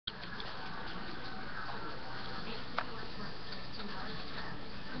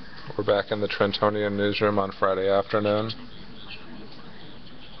We're back in the Trentonian newsroom on Friday afternoon.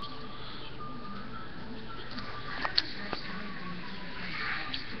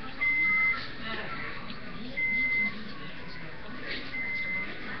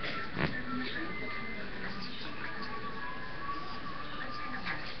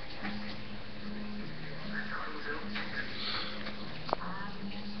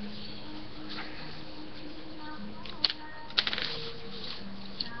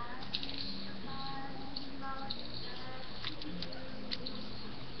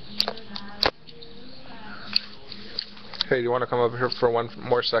 Hey, do you want to come over here for one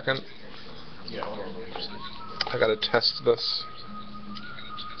more second? Yeah, hold on. I gotta test this.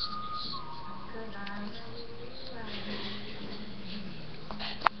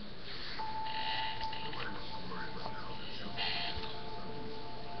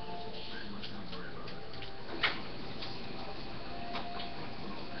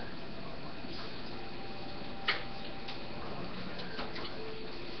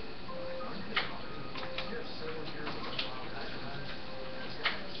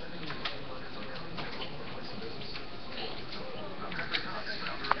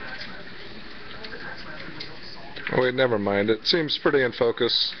 Wait, never mind. It seems pretty in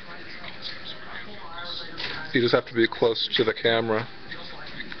focus. You just have to be close to the camera.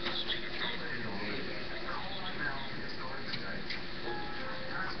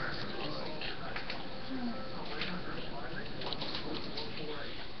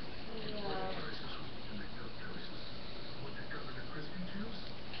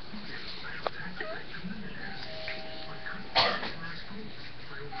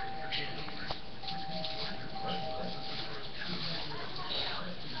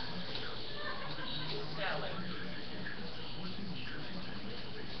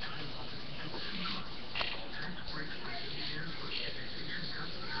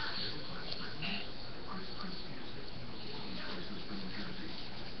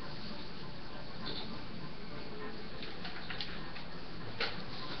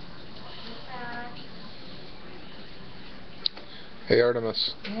 Hey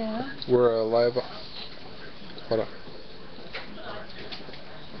Artemis. Yeah? We're live. Hold on.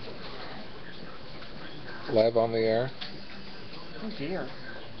 Live on the air. Oh dear.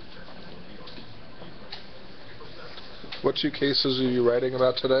 What two cases are you writing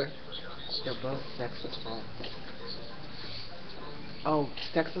about today? They're both sex assault. Oh,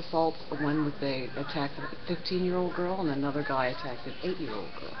 sex assault, one with they attacked a 15-year-old girl and another guy attacked an 8-year-old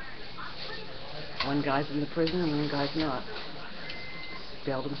girl. One guy's in the prison and one guy's not.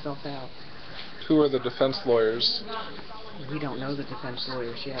 Bailed himself out. Who are the defense lawyers? We don't know the defense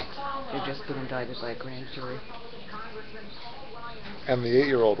lawyers yet. They've just been indicted by a grand jury. And the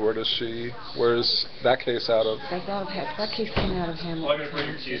 8-year-old, where's that case out of? That case came out of Hamilton. Well, I'm going to bring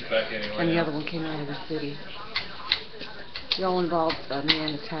your keys back anyway. And the other one came out of the city. They all involved a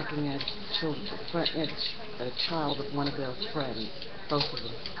man attacking a child of one of their friends. Both of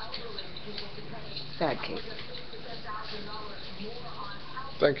them. Sad case.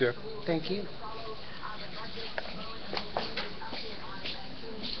 Thank you. Thank you.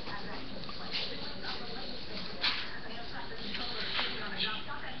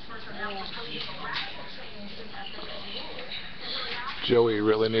 Joey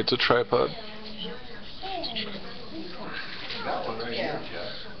really needs a tripod. Got one right here,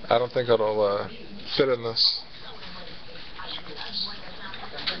 Jeff. I don't think it'll fit in this. I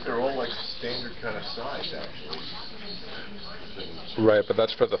think they're all like standard kind of size, actually. Right, but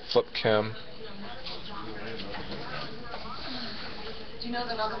that's for the flip cam. Do you know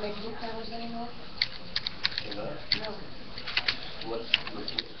they're not going to make blue cameras anymore? No. What's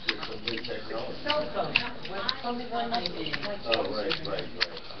the new technology? Cell phone. Something like Oh, right.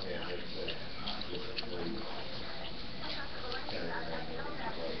 Yeah,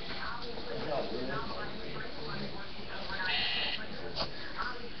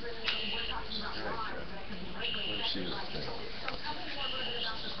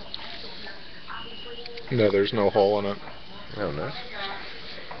 No, there's no hole in it. Oh, no?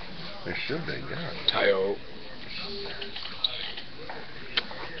 There should be, yeah. Tayo.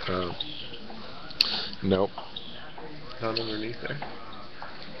 Nope. Not underneath there.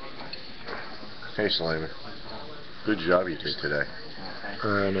 Hey, Sulaiman. Good job you did today.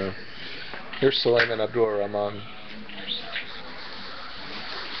 I know. Here's Sulaiman Abdul Rahman,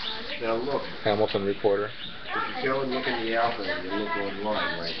 Now look, Hamilton reporter. if you go and look in the Alpha and you look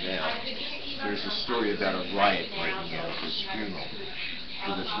online right now, there's a story about a riot breaking out at this funeral.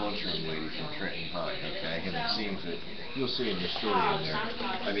 for this lunchroom lady from Trenton High, okay? And it seems that you'll see in the story in there.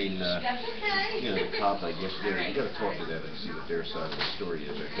 I mean, you know, the cop, I guess, there, you got to talk to them and see what their side of the story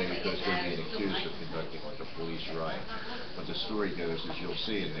is, okay? Because they're being accused of conducting like a police riot. But the story goes, as you'll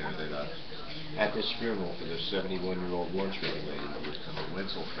see in there, that at this funeral for this 71-year-old lunchroom lady from the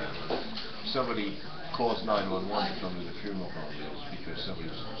Wenzel family, somebody calls 911 to come to the funeral home. It's because somebody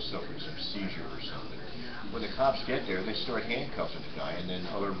suffered some seizure or something. When the cops get there, they start handcuffing the guy, and then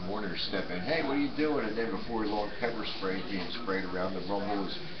other mourners step in. Hey, what are you doing? And then before long, pepper spray is being sprayed around. The rumble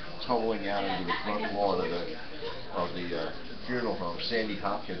is tumbling out into the front lawn of the funeral home. Sandy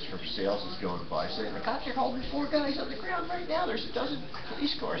Hopkins from sales is going by, saying the cops are holding 4 guys on the ground right now. There's a dozen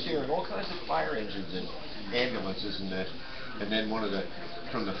police cars here, and all kinds of fire engines and ambulances, and then one of the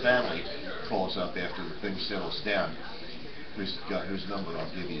from the family calls up after the thing settles down. Whose number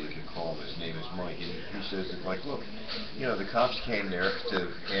I'll give you, you can call him. His name is Mike, and he says that, like, look, you know, the cops came there to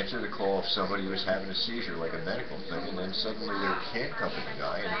answer the call of somebody who was having a seizure, like a medical thing, and then suddenly they're handcuffing the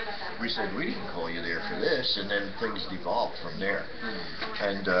guy, and we said, we didn't call you there for this, and then things devolved from there.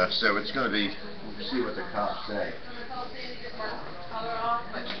 And so it's going to be, we'll see what the cops say.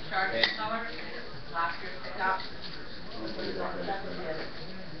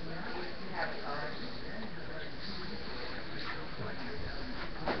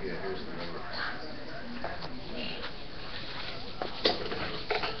 Yeah, here's the number.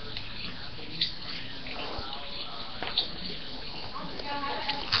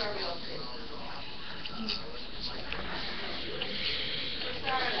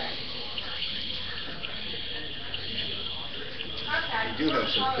 We do have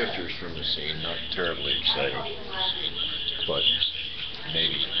some pictures from the scene, not terribly exciting, but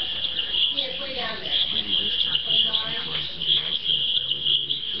maybe this time we can find somebody else in the family who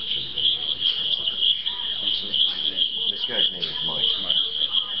really took some video. This guy's name is Mike.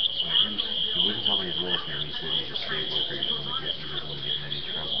 He wouldn't tell me his last name. He said he's a state worker. He doesn't want to get in any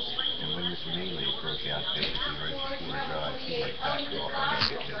trouble. And when this main lady broke out, basically right before he died, he like backed off. I'm not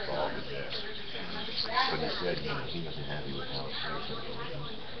getting involved with that. But he said, you know, he wasn't happy with how it played.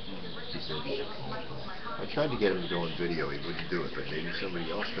 He said, I tried to get him to go on video. He wouldn't do it. But maybe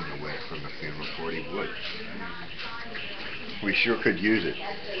somebody else from the funeral party would. We sure could use it.